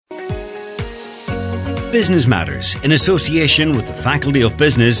Business Matters, in association with the Faculty of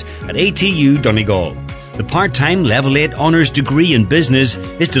Business at ATU Donegal. The part-time Level 8 Honours degree in Business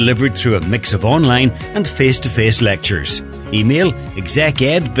is delivered through a mix of online and face-to-face lectures. Email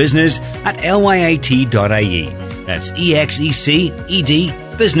execedbusiness@lyit.ie. That's EXECED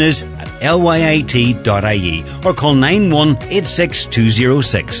business@lyit.ie or call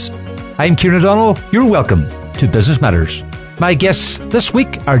 9186206. I'm Kieran O'Donnell. You're welcome to Business Matters. My guests this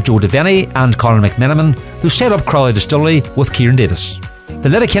week are Joe Devaney and Conor McMenamin, who set up Crawley Distillery with Kieran Davis. The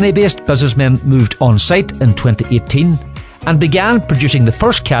Letterkenny-based businessmen moved on site in 2018 and began producing the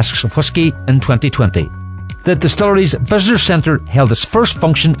first casks of whisky in 2020. The distillery's visitor centre held its first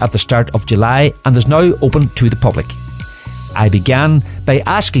function at the start of July and is now open to the public. I began by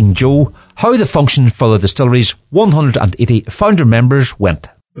asking Joe how the function for the distillery's 180 founder members went.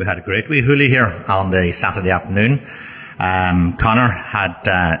 We had a great wee hoolie here on the Saturday afternoon. Conor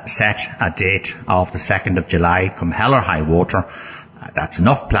had set a date of the 2nd of July, come hell or high water. That's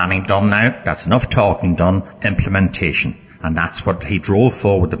enough planning done now. That's enough talking done. Implementation. And that's what he drove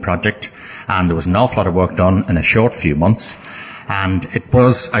forward the project. And there was an awful lot of work done in a short few months. And it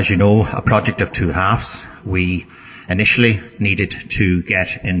was, as you know, a project of two halves. We initially needed to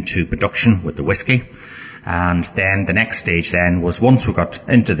get into production with the whisky. And then the next stage then was, once we got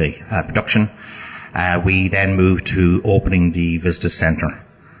into the production, we then moved to opening the visitor centre.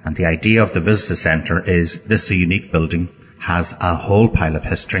 And the idea of the visitor centre is this is a unique building, has a whole pile of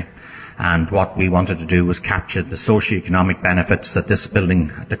history. And what we wanted to do was capture the socio-economic benefits that this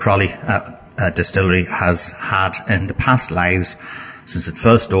building, the Crawley Distillery, has had in the past lives since it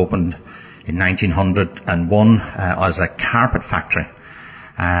first opened in 1901 as a carpet factory.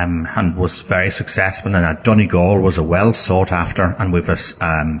 And was very successful, and at Donegal was a well sought after, and we've a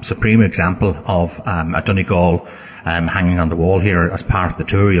supreme example of a Donegal hanging on the wall here as part of the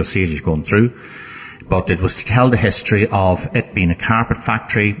tour. You'll see it as you're going through. But it was to tell the history of it being a carpet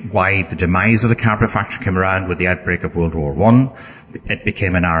factory, why the demise of the carpet factory came around with the outbreak of World War I. It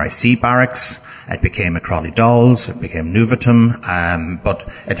became an RIC barracks, it became a Crawley Dolls, it became Nuvatum, but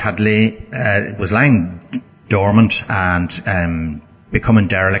it was lying dormant and becoming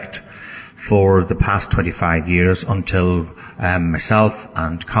derelict for the past 25 years until myself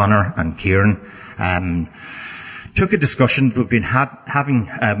and Conor and Kieran took a discussion we've been having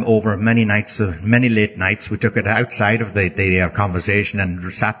over many nights, many late nights. We took it outside of the conversation and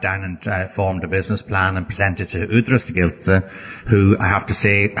sat down and formed a business plan and presented to Udras de Gilta, who I have to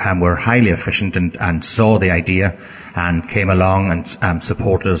say were highly efficient and saw the idea and came along and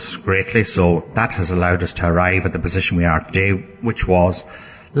supported us greatly. So that has allowed us to arrive at the position we are today, which was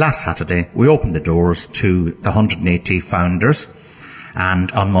last Saturday we opened the doors to the 180 founders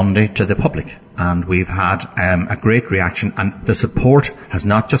and on Monday to the public. And we've had a great reaction, and the support has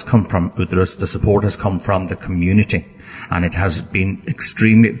not just come from Udras, the support has come from the community, and it has been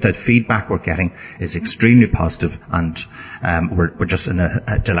the feedback we're getting is extremely positive, and we're just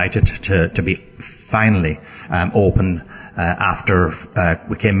delighted to be finally open after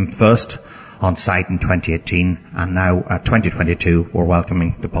we came first on site in 2018, and now 2022 we're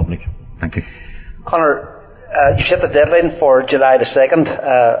welcoming the public. Thank you. Conor, you set the deadline for July the 2nd.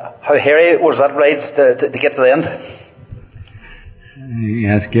 How hairy was that ride to get to the end?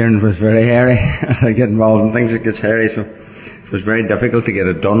 Yes, Kieran, was very hairy. As I get involved in things, it gets hairy, so it was very difficult to get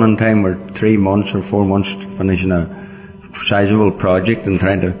it done in time. We're 3 months or 4 months finishing a sizable project and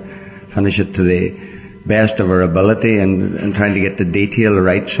trying to finish it to the best of our ability and trying to get the detail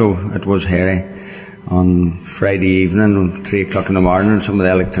right, so it was hairy. On Friday evening, 3 o'clock in the morning, some of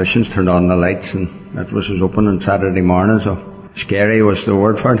the electricians turned on the lights and that was open on Saturday morning, so scary was the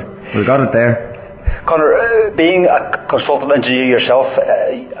word for it. We got it there. Conor, being a consultant engineer yourself,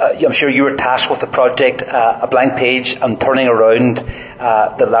 I'm sure you were tasked with the project, a blank page and turning around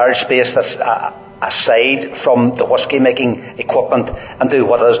the large space that's aside from the whisky making equipment and do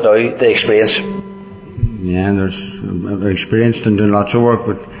what is now the experience. Yeah, I'm experienced in doing lots of work,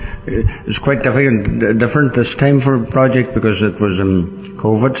 but it's quite different this time for a project because it was a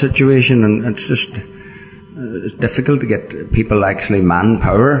COVID situation, and it's difficult to get people actually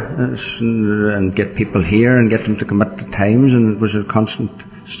manpower and get people here and get them to commit to times, and it was a constant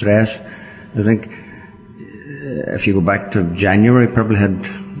stress. I think if you go back to January, probably had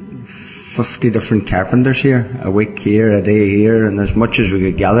 50 different carpenters here, a week here, a day here, and as much as we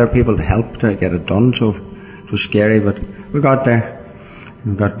could gather people to help to get it done, so it was scary, but we got there.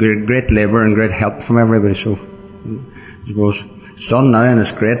 We got great labour and great help from everybody, so I suppose it's done now and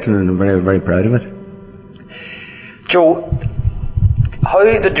it's great, and I'm very, very proud of it. Joe, how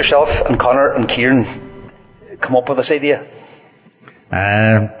did yourself and Conor and Kieran come up with this idea?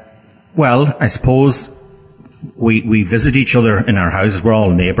 Well, I suppose we visit each other in our houses. We're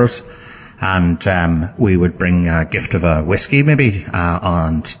all neighbours. And we would bring a gift of a whiskey, maybe,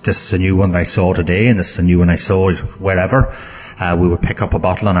 and this is a new one that I saw today, and this is a new one I saw wherever. We would pick up a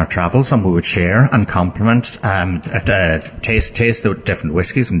bottle on our travels, and we would share and compliment, taste the different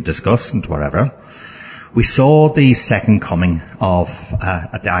whiskies and discuss and whatever. We saw the second coming of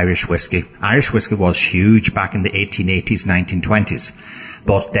the Irish whiskey. Irish whiskey was huge back in the 1880s, 1920s.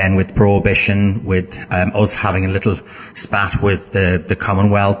 But then with Prohibition, with us having a little spat with the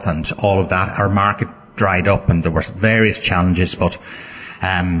Commonwealth and all of that, our market dried up and there were various challenges. But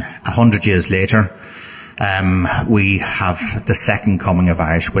 100 years later, we have the second coming of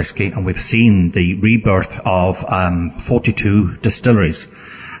Irish whiskey, and we've seen the rebirth of 42 distilleries.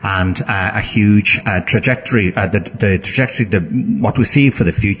 And a huge trajectory. The trajectory. What we see for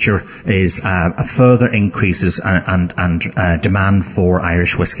the future is a further increases and demand for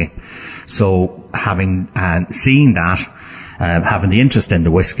Irish whiskey. So, having seen that, having the interest in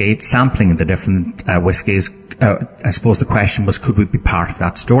the whiskey, sampling the different whiskies, I suppose the question was, could we be part of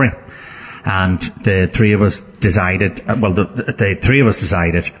that story? And the three of us decided, the three of us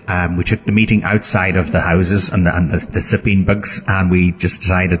decided, we took the meeting outside of the houses and the sipping bugs, and we just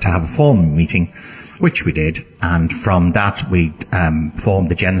decided to have a formal meeting, which we did. And from that, we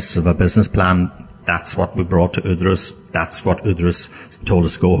formed the genesis of a business plan. That's what we brought to Udrus. That's what Udrus told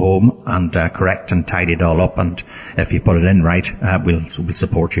us, go home and correct and tidy it all up. And if you put it in right, we'll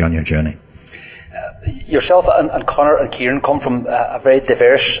support you on your journey. Yourself and Conor and Kieran come from a very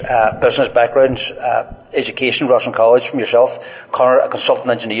diverse business background, education, Rosslyn College from yourself, Conor a consultant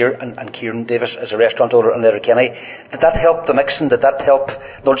engineer, and Kieran Davis as a restaurant owner in Letterkenny. Did that help the mixing? Did that help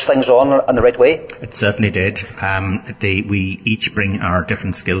nudge things on in the right way? It certainly did. We each bring our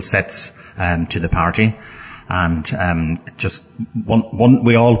different skill sets to the party. And just one,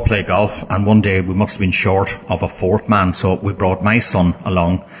 we all play golf, and one day we must have been short of a fourth man, so we brought my son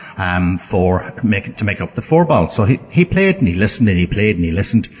along to make up the four ball. So he played and he listened, and he played and he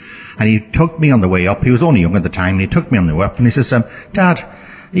listened, and he took me on the way up. He was only young at the time, and he took me on the way up, and he says, "Dad,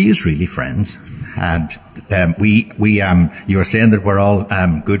 are you really friends?" And you were saying that we're all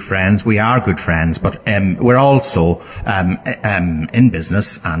good friends. We are good friends, but we're also in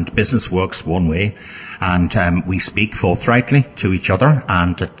business, and business works one way, and we speak forthrightly to each other.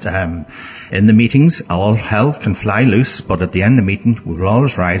 And in the meetings, all hell can fly loose, but at the end of the meeting, we will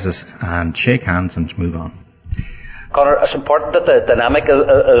always rise and shake hands and move on. Conor, it's important that the dynamic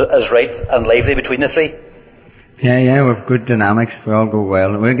is right and lively between the three. Yeah, we've good dynamics. We all go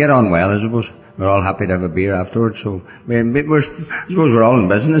well. We get on well, I suppose. We're all happy to have a beer afterwards. So, I suppose we're all in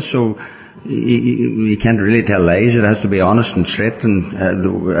business, so you can't really tell lies. It has to be honest and straight, and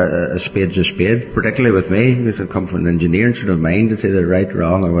a spade's a spade, particularly with me, because I come from an engineering sort of mind. It's either right,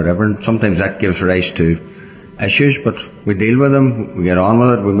 wrong, or whatever. And sometimes that gives rise to issues, but we deal with them, we get on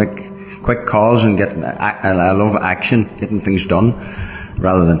with it, we make quick calls and and I love action, getting things done,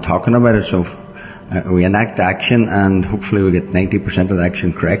 rather than talking about it. So we enact action, and hopefully we get 90% of the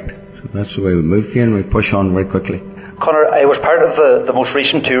action correct. So that's the way we move, Kieran. We push on very quickly. Conor, I was part of the most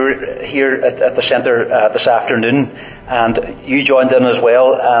recent tour here at the centre this afternoon, and you joined in as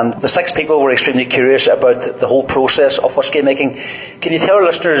well, and the 6 people were extremely curious about the whole process of whisky making. Can you tell our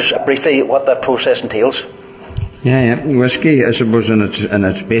listeners briefly what that process entails? Yeah. Whisky, I suppose, in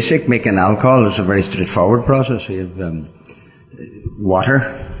its basic, making alcohol is a very straightforward process. You have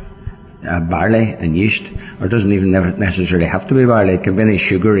water, barley and yeast, or it doesn't even necessarily have to be barley. It can be any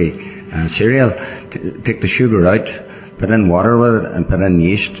sugary cereal. Take the sugar out, put in water with it, and put in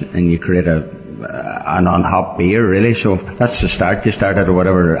yeast, and you create an unhopped beer, really. So that's the start. You start at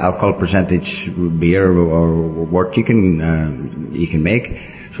whatever alcohol percentage beer or wort you can make.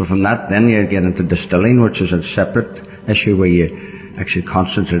 So from that, then you get into distilling, which is a separate issue where you actually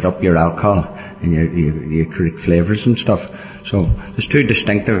concentrate up your alcohol and you create flavours and stuff. So there's 2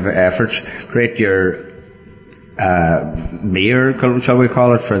 distinctive efforts. Create your beer, shall we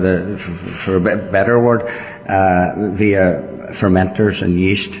call it, for a better word, via fermenters and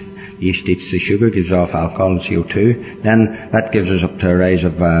yeast. Yeast eats the sugar, gives off alcohol and CO2. Then that gives us up to a rise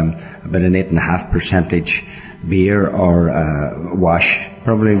of about an 8.5% beer or wash,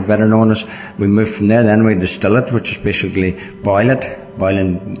 probably better known as. We move from there, then we distill it, which is basically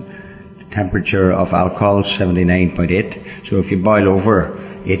boiling temperature of alcohol 79.8. So if you boil over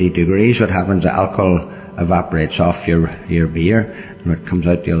 80 degrees, what happens, the alcohol evaporates off your beer, and it comes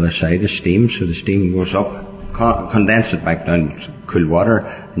out the other side as steam. So the steam goes up, condense it back down to cool water,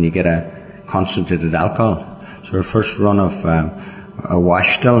 and you get a concentrated alcohol. So our first run of a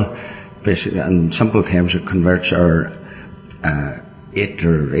wash still, basically, in simple terms, it converts our 8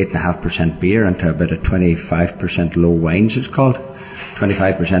 or 8.5% beer into about a 25% low wines, it's called,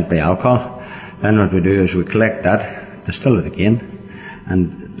 25% by alcohol. Then what we do is we collect that, distill it again,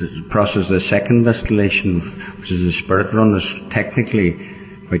 and the process of the second distillation, which is the spirit run, is technically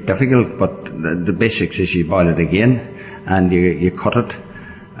quite difficult, but the basics is you boil it again and you cut it,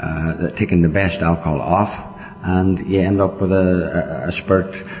 taking the best alcohol off, and you end up with a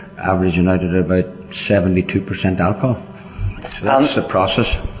spirit averaging out at about 72% alcohol. So that's the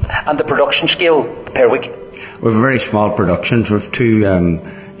process. And the production scale per week? We have very small productions. We have two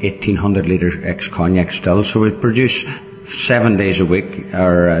 1,800 litre ex-cognac stills, so we produce 7 days a week.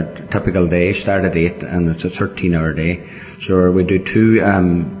 Our typical day start at 8 and it's a 13-hour day. So we do two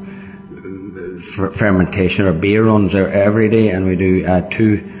fermentation or beer runs every day, and we do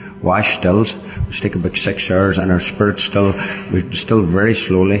 2 wash stills, which take about 6 hours, and our spirit still, we distill very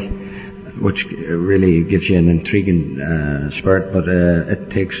slowly, which really gives you an intriguing spirit, but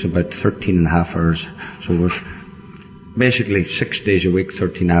it takes about 13 and a half hours. So we're basically 6 days a week,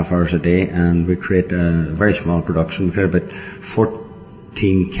 13 and a half hours a day, and we create a very small production. We create about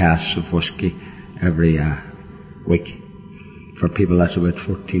 14 casks of whisky every week. For people, that's about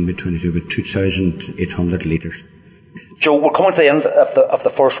 14 by 22, about 2,800 litres. Joe, we're coming to the end of the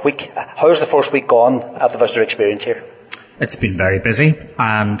first week. How's the first week gone at the visitor experience here? It's been very busy,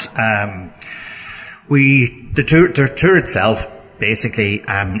 and the tour itself basically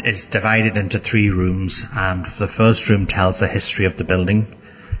is divided into 3 rooms, and the first room tells the history of the building.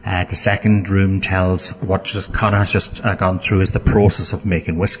 The second room tells what Conor has just gone through is the process of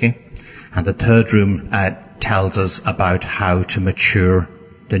making whiskey, and the third room tells us about how to mature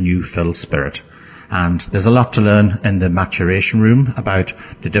the new fill spirit. And there's a lot to learn in the maturation room about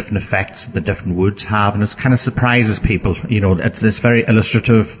the different effects the different woods have, and it kind of surprises people. You know, it's very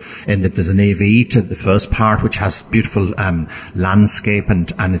illustrative in that there's an AV to the first part, which has beautiful landscape,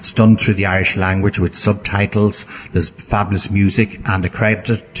 and it's done through the Irish language with subtitles. There's fabulous music, and a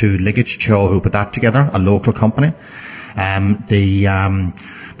credit to Liggett Shaw who put that together, a local company.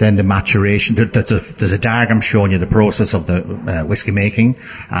 Then the maturation, there's a diagram showing you the process of the whiskey making,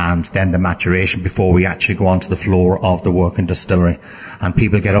 and then the maturation before we actually go onto the floor of the working distillery. And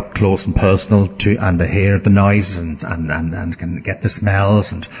people get up close and personal and they hear the noises and can get the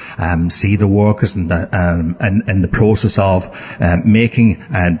smells and see the workers and the process of making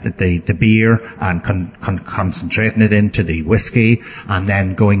the beer and concentrating it into the whiskey, and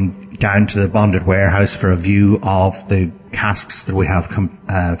then going down to the bonded warehouse for a view of the casks that we have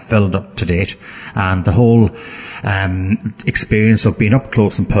filled up to date, and the whole experience of being up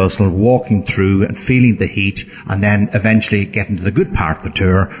close and personal, walking through and feeling the heat, and then eventually getting to the good part of the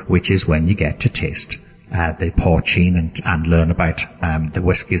tour, which is when you get to taste the porcine and learn about the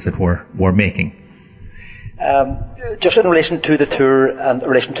whiskies that we're making. Just in relation to the tour and in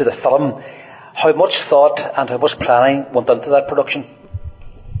relation to the film, how much thought and how much planning went into that production?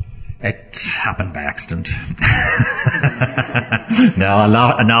 It happened by accident. No,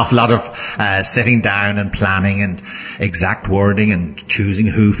 an awful lot of sitting down and planning and exact wording and choosing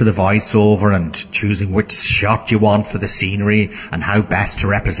who for the voiceover and choosing which shot you want for the scenery and how best to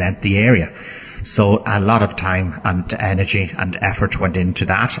represent the area. So a lot of time and energy and effort went into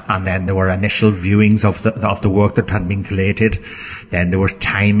that, and then there were initial viewings of the work that had been collated. Then there were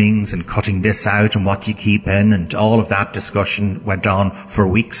timings and cutting this out and what you keep in, and all of that discussion went on for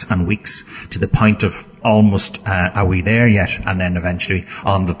weeks and weeks, to the point of almost are we there yet? And then eventually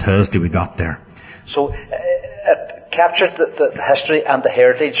on the Thursday we got there. So it captured the history and the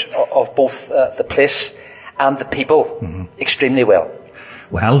heritage of both the place and the people extremely well.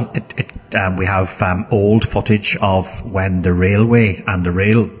 Well, we have old footage of when the railway and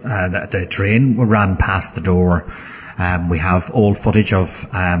the train ran past the door. We have old footage of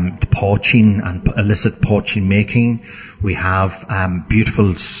the porcine and illicit porcine making. We have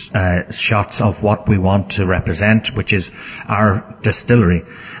beautiful shots of what we want to represent, which is our distillery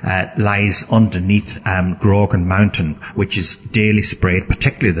lies underneath Grogan Mountain, which is daily sprayed,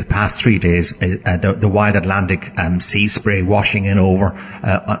 particularly the past 3 days, the Wild Atlantic sea spray washing in over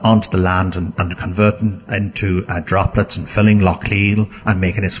onto the land and converting into droplets and filling Lochleal and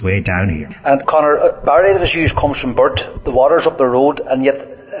making its way down here. And Conor, barley that is used comes from Bird. The water's up the road, and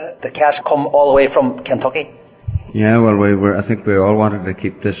yet the casks come all the way from Kentucky. Yeah, well, I think we all wanted to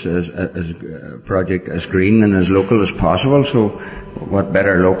keep this as a project as green and as local as possible. So, what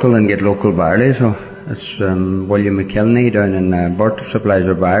better local and get local barley? So it's William McKilney down in Burt supplies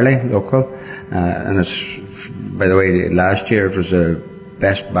our barley local, and it's, by the way, last year it was the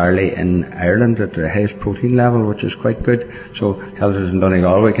best barley in Ireland at the highest protein level, which is quite good. So tells us in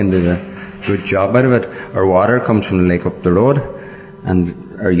Donegal we can do a good job out of it. Our water comes from the lake up the road. and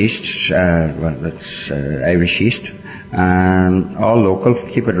our yeast, it's Irish yeast, all local,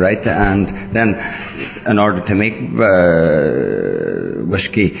 keep it right. And then, in order to make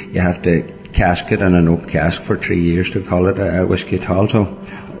whiskey, you have to cask it in an oak cask for 3 years to call it a whiskey at all. So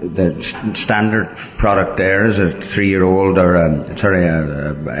the standard product there is a 3-year-old or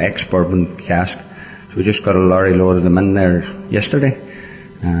a ex-bourbon cask. So we just got a lorry load of them in there yesterday.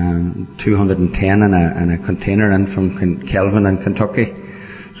 210 in a container in from Kelvin in Kentucky.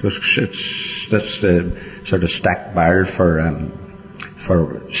 So that's the sort of stacked barrel for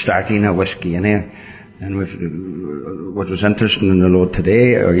starting a whiskey anyway. And what was interesting in the load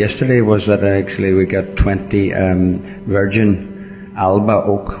today or yesterday was that actually we got 20 virgin Alba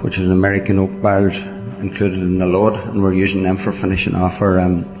oak, which is American oak barrels, included in the load, and we're using them for finishing off our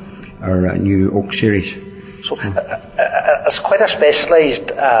new oak series. So it's quite a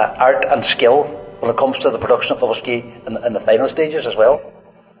specialised art and skill when it comes to the production of the whiskey in the final stages as well.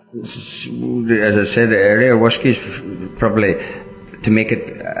 As I said earlier, whiskey is probably, to make it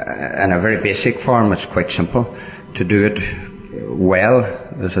in a very basic form, it's quite simple. To do it well,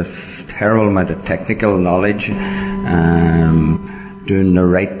 there's a terrible amount of technical knowledge, doing the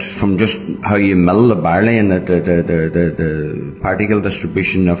right, from just how you mill the barley and the particle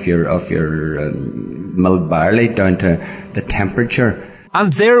distribution of your milled barley down to the temperature.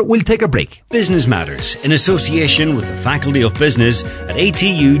 And there we'll take a break. Business Matters, in association with the Faculty of Business at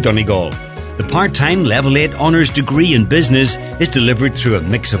ATU Donegal. The part-time Level 8 Honours degree in Business is delivered through a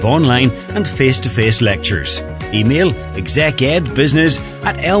mix of online and face-to-face lectures. Email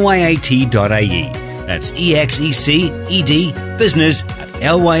execedbusiness@lyit.ie. That's EXECED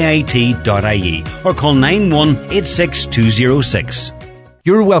business@lyit.ie, or call 9186206.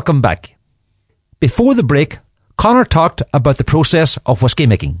 You're welcome back. Before the break, Conor talked about the process of whiskey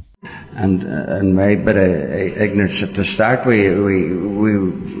making. And my bit of ignorance at the start,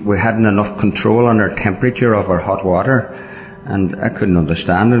 we hadn't enough control on our temperature of our hot water, and I couldn't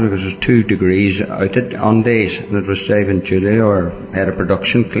understand it because it was 2 degrees out on days, and it was driving Julie, our head of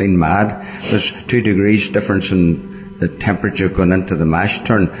production, clean mad. There's 2 degrees difference in the temperature going into the mash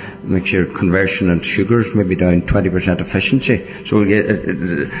tun, makes your conversion and sugars maybe down 20% efficiency. So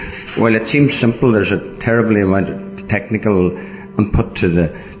while it seems simple, there's a terrible amount of technical input to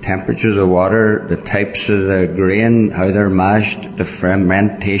the temperature of the water, the types of the grain, how they're mashed, the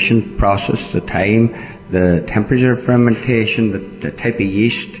fermentation process, the time, the temperature of fermentation, the type of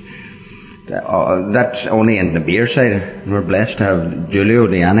yeast. That's only in the beer side. And we're blessed to have Giulio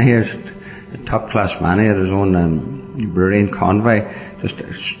Diana here, a top-class man. He had his own brewery in Convoy, just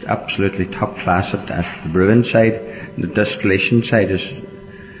absolutely top class at the brewing side. The distillation side is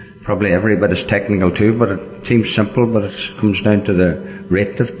probably every bit as technical too, but it seems simple, but it comes down to the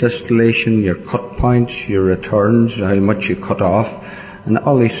rate of distillation, your cut points, your returns, how much you cut off, and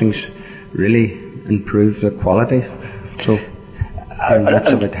all these things really improve the quality. So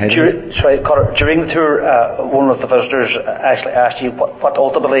that's a bit heavy. Sorry, Conor, during the tour, one of the visitors actually asked you what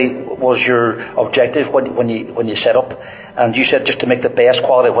ultimately was your objective when you set up, and you said just to make the best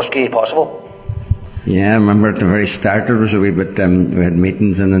quality whiskey possible. Yeah, I remember at the very start there was a wee bit, we had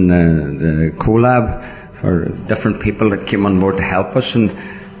meetings in the collab for different people that came on board to help us, and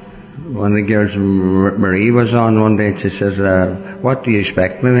one of the girls, Marie, was on one day and she says, what do you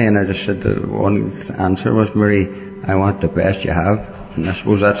expect from me? And I just said, the one answer was, Marie, I want the best you have. And I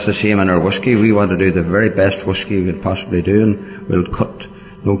suppose that's the same in our whiskey. We want to do the very best whiskey we can possibly do, and we'll cut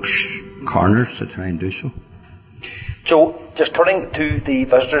no corners to try and do so. So, just turning to the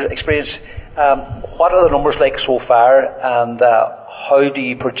visitor experience, what are the numbers like so far, and how do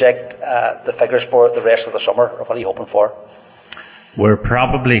you project the figures for the rest of the summer, or what are you hoping for? We're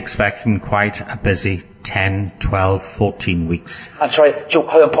probably expecting quite a busy 10, 12, 14 weeks. And sorry, Joe,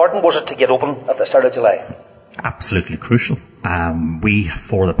 how important was it to get open at the start of July? Absolutely crucial. We,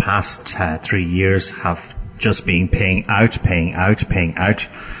 for the past 3 years, have just been paying out.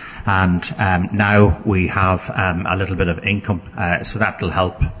 And now we have a little bit of income, so that will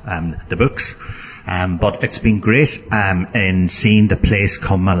help the books. But it's been great in seeing the place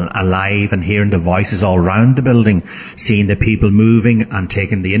come alive and hearing the voices all around the building, seeing the people moving and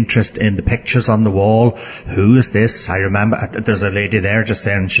taking the interest in the pictures on the wall. Who is this? I remember there's a lady there just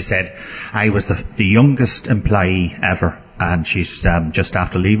there, and she said, I was the youngest employee ever. And she's just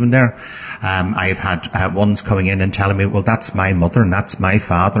after leaving there. I've had ones coming in and telling me, well, that's my mother and that's my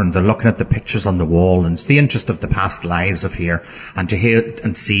father, and they're looking at the pictures on the wall, and it's the interest of the past lives of here, and to hear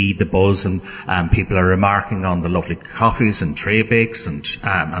and see the buzz, and people are remarking on the lovely coffees and tray bakes and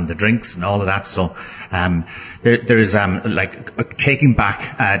the drinks and all of that. So there's like taking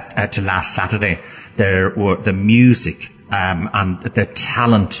back to last Saturday, there were the music and the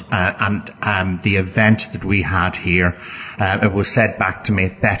talent and the event that we had here. It was said back to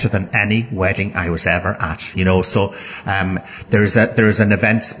me, better than any wedding I was ever at. You know, so there's an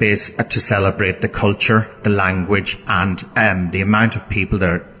event space to celebrate the culture, the language, and the amount of people that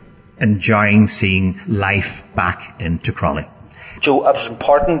are enjoying seeing life back into Crawley. Joe, it was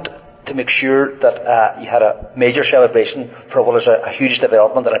important to make sure that you had a major celebration for what is a huge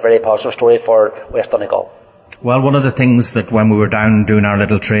development and a very positive story for West Donegal. Well, one of the things that when we were down doing our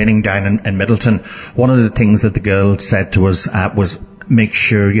little training down in Middleton, one of the things that the girl said to us was make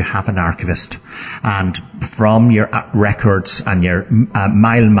sure you have an archivist. And from your records and your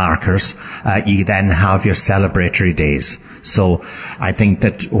mile markers, you then have your celebratory days. So I think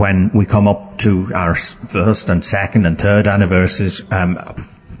that when we come up to our first and second and third anniversaries,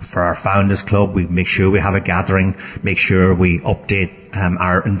 for our Founders Club, we make sure we have a gathering, make sure we update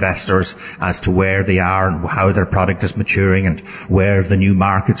our investors as to where they are and how their product is maturing and where the new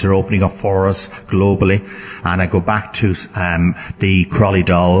markets are opening up for us globally. And I go back to the Crawley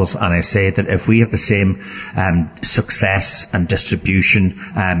Dolls, and I say that if we have the same success and distribution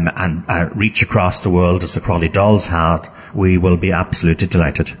and reach across the world as the Crawley Dolls had, we will be absolutely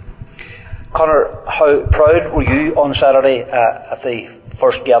delighted. Conor, how proud were you on Saturday at the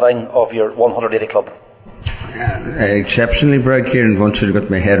first gathering of your 180 club? Exceptionally proud, Kieran. Once I got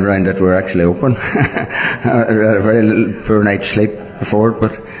my head around that we're actually open. I had a very poor night's sleep before it,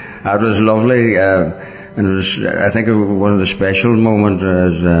 but it was lovely. And it was, I think, one of the special moments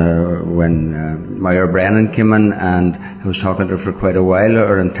was when Mayor Brennan came in, and I was talking to her for quite a while,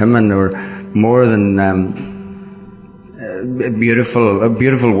 and Tim, and there were more than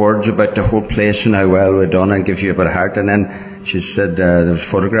beautiful words about the whole place and how well we'd done, and gives you a bit of heart. And then she said there was a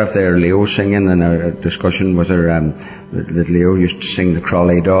photograph there, Leo singing, and a discussion with her that Leo used to sing the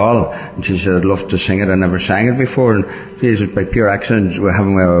Crawley Doll, and she said I'd love to sing it. I never sang it before, and geez, by pure accident we're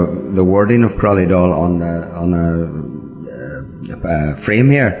having the wording of Crawley Doll on a frame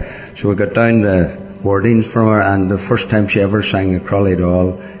here. So we got down the wordings from her, and the first time she ever sang a Crawley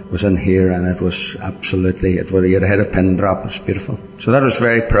Doll was in here, and it was absolutely, you had a pin drop. It was beautiful. So that was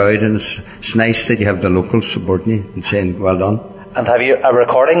very proud, and it's nice that you have the locals supporting you and saying well done. And have you a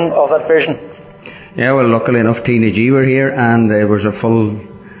recording of that version? Yeah, well, luckily enough, Tina G were here, and there was a full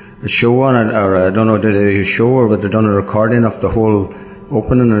show on it, or I don't know, did they do a show, or but they done a recording of the whole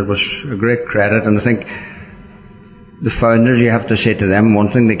opening. It was a great credit, and I think the founders, you have to say to them, one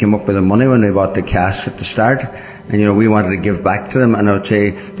thing, they came up with the money when they bought the cask at the start, and we wanted to give back to them, and I would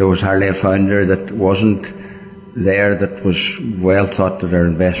say there was hardly a founder that wasn't there that was well thought that their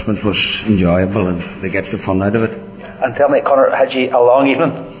investment was enjoyable and they get the fun out of it. And tell me, Conor, had you a long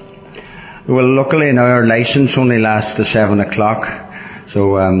evening? Well, luckily now our licence only lasts to 7 o'clock,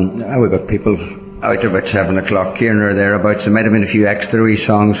 so we got people out about 7 o'clock here or thereabouts. There might have been a few extra wee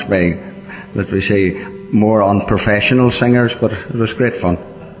songs by, let me say, more unprofessional singers, but it was great fun.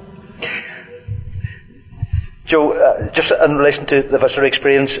 Joe, just in relation to the visitor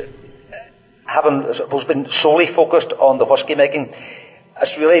experience, having, I suppose, been solely focused on the whisky making,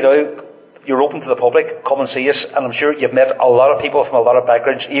 it's really now you're open to the public, come and see us, and I'm sure you've met a lot of people from a lot of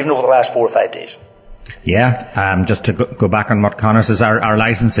backgrounds, even over the last 4 or 5 days. Yeah, just to go back on what Conor says, our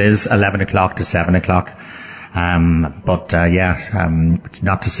licence is 11 o'clock to 7 o'clock. It's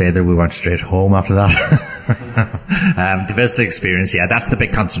not to say that we went straight home after that. The visitor experience, that's the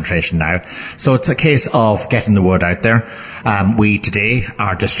big concentration now. So it's a case of getting the word out there. We today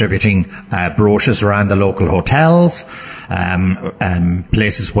are distributing brochures around the local hotels,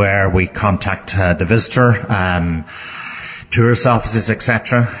 places where we contact the visitor, tourist offices,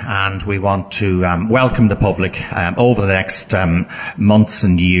 etc., and we want to welcome the public over the next months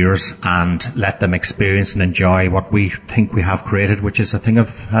and years and let them experience and enjoy what we think we have created, which is a thing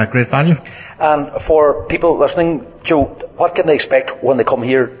of great value. And for people listening, Joe, what can they expect when they come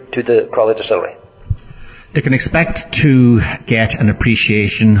here to the Crawley Distillery? They can expect to get an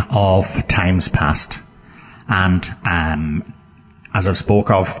appreciation of times past, and as I've spoke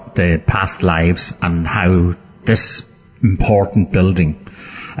of, the past lives and how this important building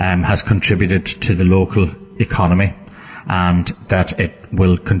has contributed to the local economy, and that it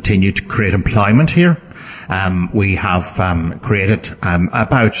will continue to create employment here. We have created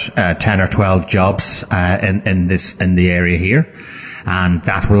about 10 or 12 jobs in the area here, and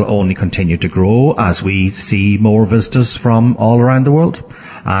that will only continue to grow as we see more visitors from all around the world.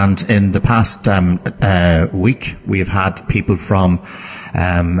 And in the past week, we have had people from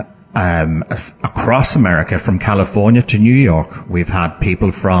across America, from California to New York. We've had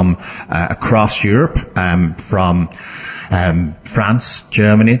people from across Europe, from France,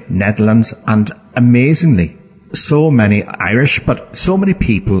 Germany, Netherlands, and amazingly, so many Irish, but so many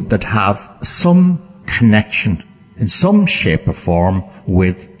people that have some connection in some shape or form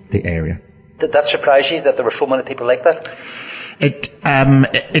with the area. Did that surprise you that there were so many people like that? It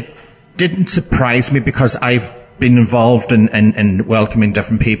didn't surprise me because I've been involved in welcoming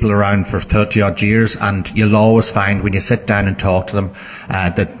different people around for 30 odd years, and you'll always find when you sit down and talk to them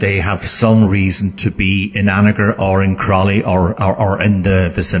that they have some reason to be in Annaghar or in Crawley or in the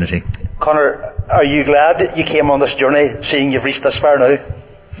vicinity. Conor, are you glad that you came on this journey, seeing you've reached this far now?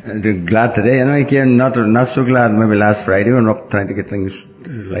 I'm glad today, Kieran, not so glad maybe last Friday when we were up trying to get things,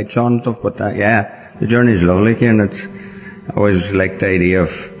 lights on and stuff, but the journey is lovely, Kieran. I always liked the idea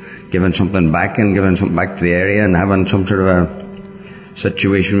of giving something back and giving something back to the area and having some sort of a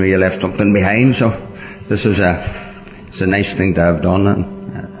situation where you left something behind, so this is it's a nice thing to have done,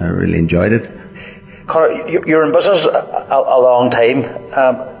 and I really enjoyed it. Conor, you're in business a long time.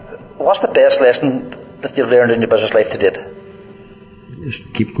 What's the best lesson that you've learned in your business life to date?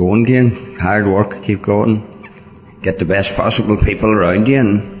 Just keep going, Kieran. Hard work, keep going. Get the best possible people around you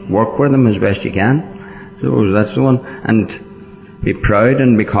and work with them as best you can. So that's the one. And be proud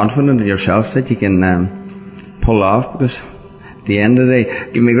and be confident in yourself that you can pull off, because at the end of the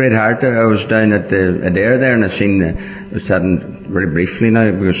day, give me a great heart. I was down at Adare there, and I was chatting very briefly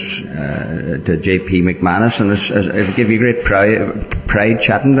now because to JP McManus, and I give you great pride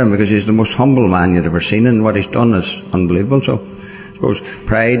chatting to him, because he's the most humble man you'd ever seen, and what he's done is unbelievable. So I suppose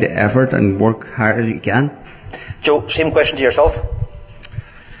pride, effort, and work hard as you can. Joe, same question to yourself.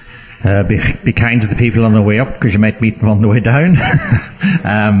 Be kind to the people on the way up, because you might meet them on the way down.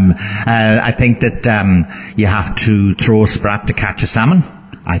 I think that you have to throw a sprat to catch a salmon.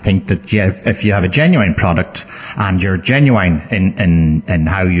 I think that if you have a genuine product and you're genuine in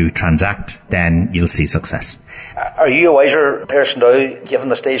how you transact, then you'll see success. Are you a wiser person now, given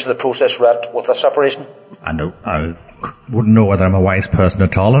the stage of the process we're at with this operation? I wouldn't know whether I'm a wise person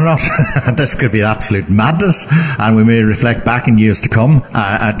at all or not. This could be absolute madness, and we may reflect back in years to come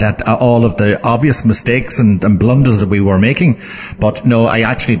at all of the obvious mistakes and blunders that we were making. But no, I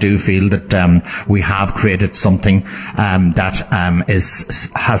actually do feel that we have created something that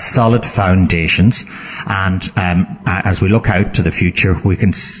has solid foundations, and as we look out to the future, we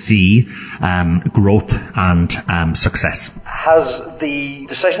can see growth and success. Has the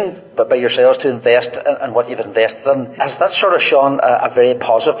decision by yourselves to invest in what you've invested in, has that sort of shone a very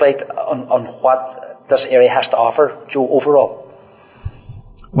positive light on what this area has to offer, Joe, overall?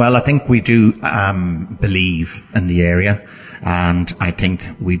 Well, I think we do believe in the area, and I think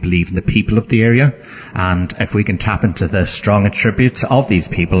we believe in the people of the area, and if we can tap into the strong attributes of these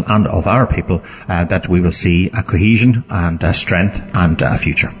people and of our people, that we will see a cohesion and a strength and a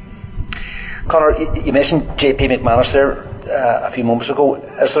future. Conor, you mentioned JP McManus there a few moments ago.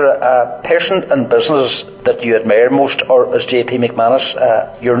 Is there a person in business that you admire most, or is JP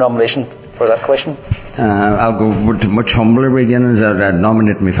McManus your nomination for that question? I'll go to much humbler beginnings. I'd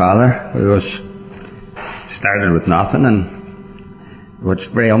nominate my father, who started with nothing, and was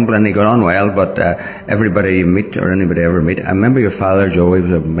very humble, and he got on well, but everybody you meet, or anybody ever meet, I remember your father, Joe, he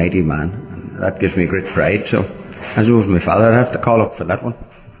was a mighty man, and that gives me great pride. So as it was my father, I'd have to call up for that one.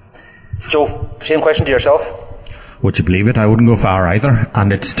 Joe, same question to yourself. Would you believe it? I wouldn't go far either,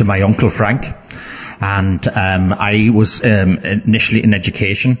 and it's to my uncle Frank. And I was initially in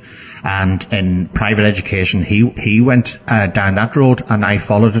education, and in private education he went down that road, and I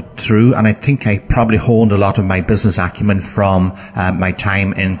followed it through, and I think I probably honed a lot of my business acumen from my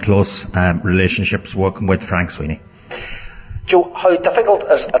time in close relationships working with Frank Sweeney. Joe, how difficult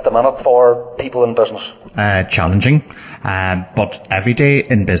is it at the minute for people in business? Challenging, but every day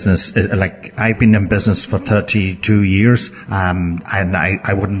in business is like, I've been in business for 32 years, and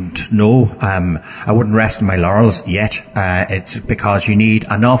I wouldn't know, I wouldn't rest on my laurels yet. It's because you need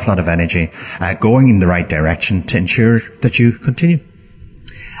an awful lot of energy going in the right direction to ensure that you continue.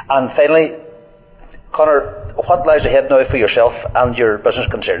 And finally, Conor, what lies ahead now for yourself and your business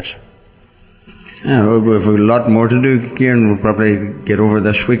concerns? Yeah, we've a lot more to do, Kieran. We'll probably get over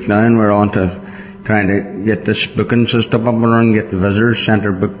this week now, and we're on to trying to get this booking system up and running, get the visitors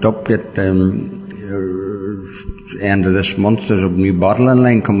centre booked up, get end of this month there's a new bottling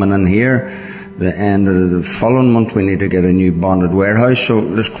line coming in here. The end of the following month we need to get a new bonded warehouse. So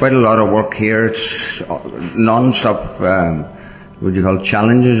there's quite a lot of work here. It's non-stop, what do you call it,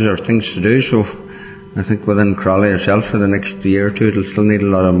 challenges or things to do. So I think within Crawley herself for the next year or two, it'll still need a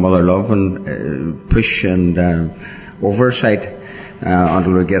lot of mother love and push and oversight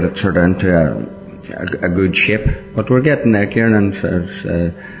until we get it sort of into a good shape. But we're getting there, Kieran, and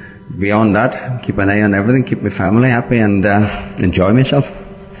beyond that, keep an eye on everything, keep my family happy, and enjoy myself.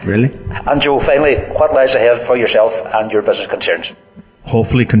 really. And Joe, finally, what lies ahead for yourself and your business concerns?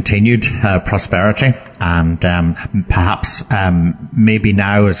 Hopefully continued prosperity, and perhaps maybe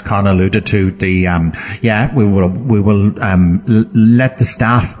now, as Con alluded to, we will let the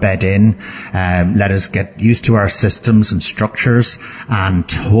staff bed in, let us get used to our systems and structures,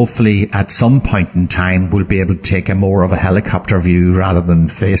 and hopefully at some point in time we'll be able to take a more of a helicopter view rather than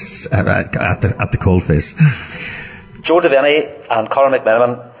face at the coalface. Joe Devaney and Conor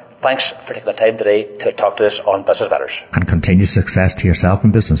McMenamin, thanks for taking the time today to talk to us on Business Matters. And continued success to yourself in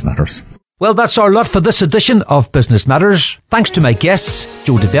Business Matters. Well, that's our lot for this edition of Business Matters. Thanks to my guests,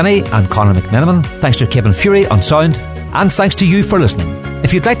 Joe Devaney and Conor McMenamin. Thanks to Kevin Fury on sound. And thanks to you for listening.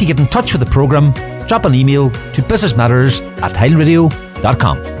 If you'd like to get in touch with the programme, drop an email to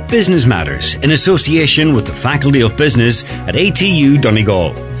businessmatters@highlandradio.com. Business Matters, in association with the Faculty of Business at ATU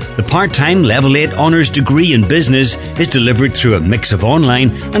Donegal. The part-time Level 8 Honours degree in Business is delivered through a mix of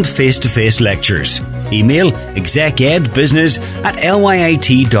online and face-to-face lectures. Email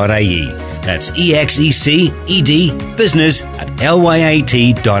execedbusiness@lyit.ie. That's EXECED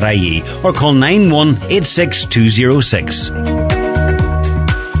business@lyit.ie, or call 91 86206.